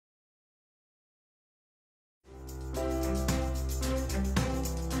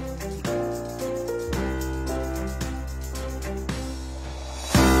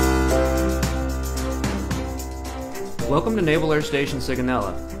Welcome to Naval Air Station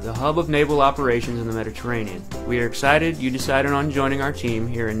Sigonella, the hub of naval operations in the Mediterranean. We are excited you decided on joining our team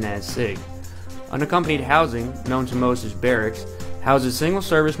here in NAS Sig. Unaccompanied Housing, known to most as Barracks, houses single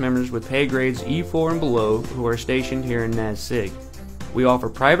service members with pay grades E4 and below who are stationed here in NAS Sig. We offer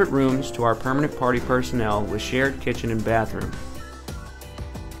private rooms to our permanent party personnel with shared kitchen and bathroom.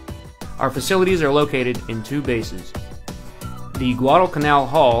 Our facilities are located in two bases. The Guadalcanal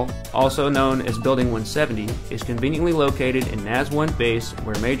Hall, also known as Building 170, is conveniently located in NAS 1 base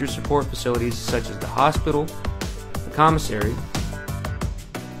where major support facilities such as the hospital, the commissary,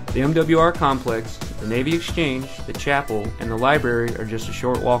 the MWR complex, the Navy Exchange, the chapel, and the library are just a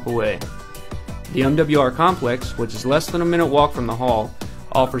short walk away. The MWR complex, which is less than a minute walk from the hall,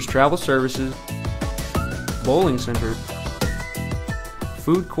 offers travel services, bowling center,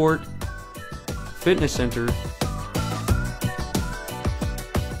 food court, fitness center,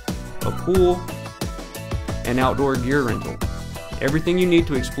 a pool, and outdoor gear rental. Everything you need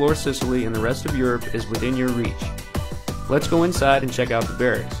to explore Sicily and the rest of Europe is within your reach. Let's go inside and check out the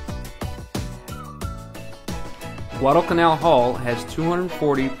barracks. Guadalcanal Hall has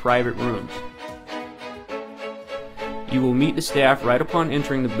 240 private rooms. You will meet the staff right upon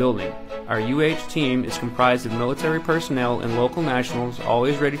entering the building. Our UH team is comprised of military personnel and local nationals,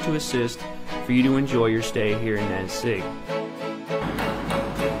 always ready to assist for you to enjoy your stay here in NAS Sig.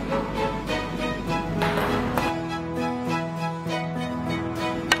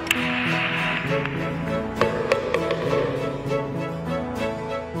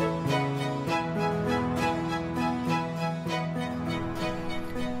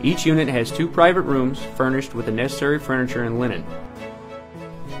 Each unit has 2 private rooms furnished with the necessary furniture and linen.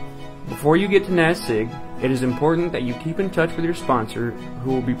 Before you get to NAS Sig, it is important that you keep in touch with your sponsor, who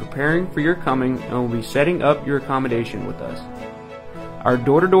will be preparing for your coming and will be setting up your accommodation with us. Our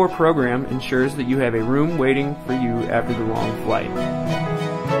door-to-door program ensures that you have a room waiting for you after the long flight.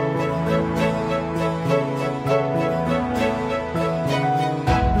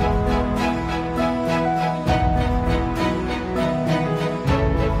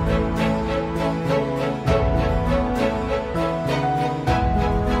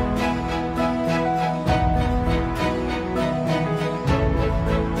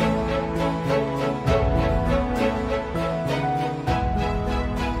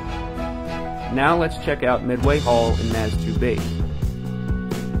 Now let's check out Midway Hall in NAS 2 base.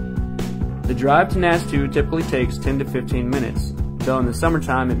 The drive to NAS 2 typically takes 10 to 15 minutes, though in the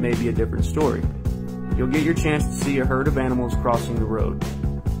summertime it may be a different story. You'll get your chance to see a herd of animals crossing the road.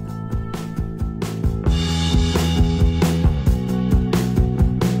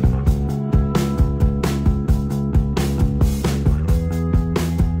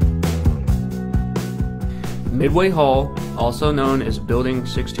 Midway Hall, also known as Building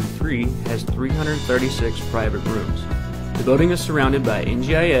 63, has 336 private rooms. The building is surrounded by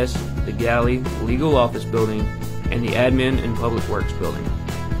NGIS, the galley, legal office building, and the admin and public works building.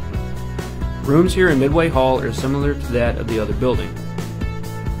 Rooms here in Midway Hall are similar to that of the other building.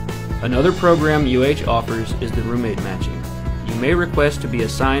 Another program UH offers is the roommate matching. You may request to be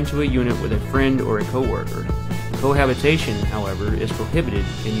assigned to a unit with a friend or a coworker. Cohabitation, however, is prohibited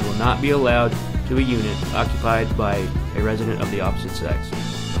and you will not be allowed to a unit occupied by a resident of the opposite sex.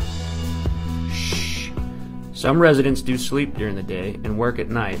 Shh! Some residents do sleep during the day and work at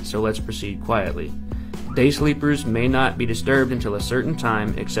night, so let's proceed quietly. Day sleepers may not be disturbed until a certain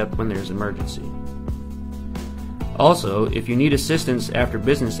time except when there's emergency. Also, if you need assistance after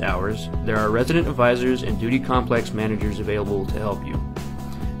business hours, there are resident advisors and duty complex managers available to help you.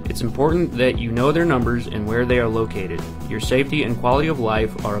 It's important that you know their numbers and where they are located. Your safety and quality of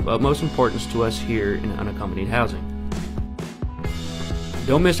life are of utmost importance to us here in Unaccompanied Housing.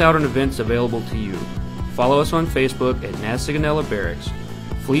 Don't miss out on events available to you. Follow us on Facebook at NAS Sigonella Barracks.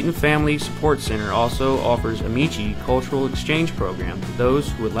 Fleet and Family Support Center also offers Amici Cultural Exchange Program to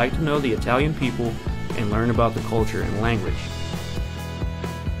those who would like to know the Italian people and learn about the culture and language.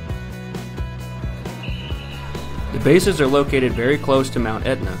 The bases are located very close to Mount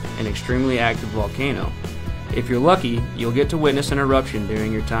Etna, an extremely active volcano. If you're lucky, you'll get to witness an eruption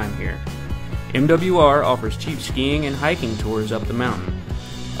during your time here. MWR offers cheap skiing and hiking tours up the mountain.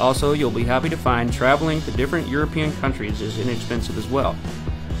 Also, you'll be happy to find traveling to different European countries is inexpensive as well.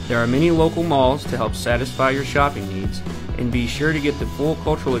 There are many local malls to help satisfy your shopping needs, and be sure to get the full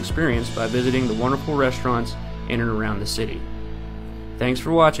cultural experience by visiting the wonderful restaurants in and around the city. Thanks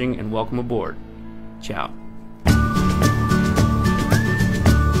for watching and welcome aboard. Ciao.